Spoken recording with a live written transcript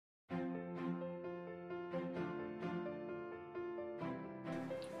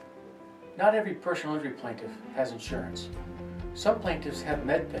Not every personal injury plaintiff has insurance. Some plaintiffs have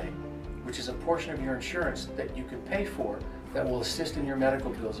MedPay, which is a portion of your insurance that you can pay for that will assist in your medical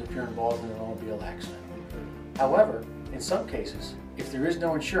bills if you're involved in an automobile accident. However, in some cases, if there is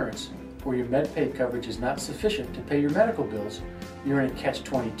no insurance or your MedPay coverage is not sufficient to pay your medical bills, you're in a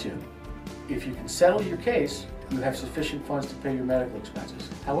catch-22. If you can settle your case, you have sufficient funds to pay your medical expenses.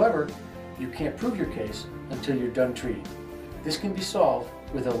 However, you can't prove your case until you're done treating. This can be solved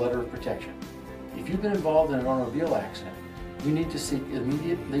with a letter of protection. If you've been involved in an automobile accident, you need to seek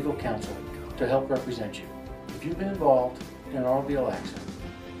immediate legal counsel to help represent you. If you've been involved in an automobile accident,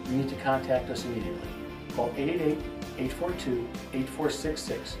 you need to contact us immediately. Call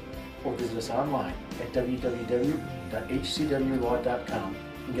 888-842-8466 or visit us online at www.hcwlaw.com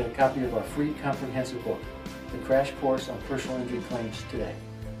and get a copy of our free comprehensive book, The Crash Course on Personal Injury Claims, today.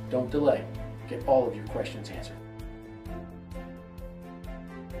 Don't delay. Get all of your questions answered.